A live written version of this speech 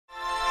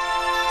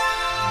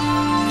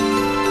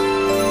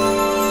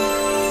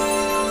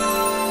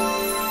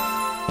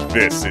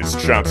This is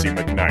Chauncey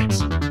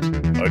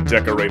McKnight, a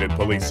decorated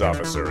police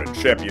officer and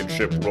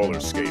championship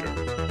roller skater,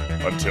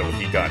 until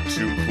he got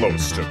too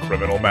close to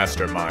criminal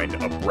mastermind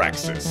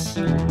Abraxas.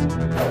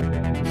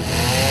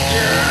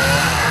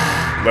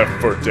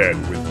 Left for dead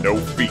with no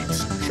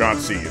feet,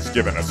 Chauncey is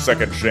given a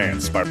second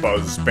chance by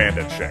Buzz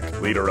Bandachek,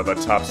 leader of a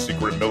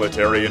top-secret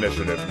military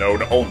initiative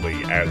known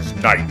only as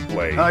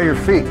Nightblade. How are your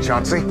feet,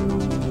 Chauncey?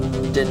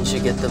 Didn't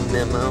you get the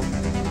memo?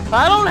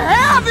 I don't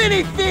have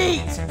any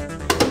feet!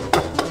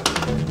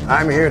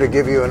 I'm here to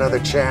give you another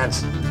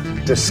chance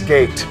to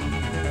skate.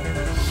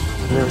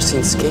 I've never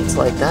seen skates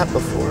like that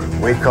before.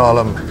 We call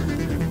them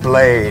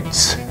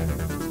blades.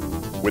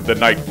 With the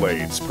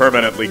Nightblades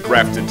permanently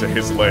grafted to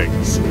his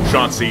legs,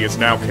 Chauncey is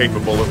now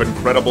capable of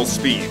incredible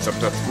speeds up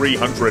to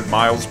 300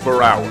 miles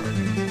per hour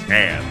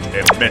and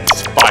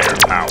immense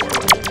firepower.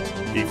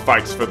 He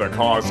fights for the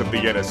cause of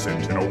the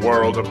innocent in a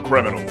world of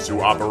criminals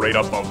who operate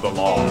above the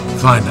law.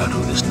 Find out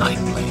who this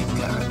Nightblade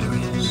character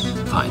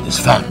is. Find his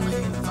family,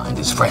 find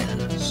his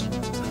friends,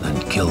 and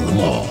then kill them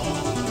all.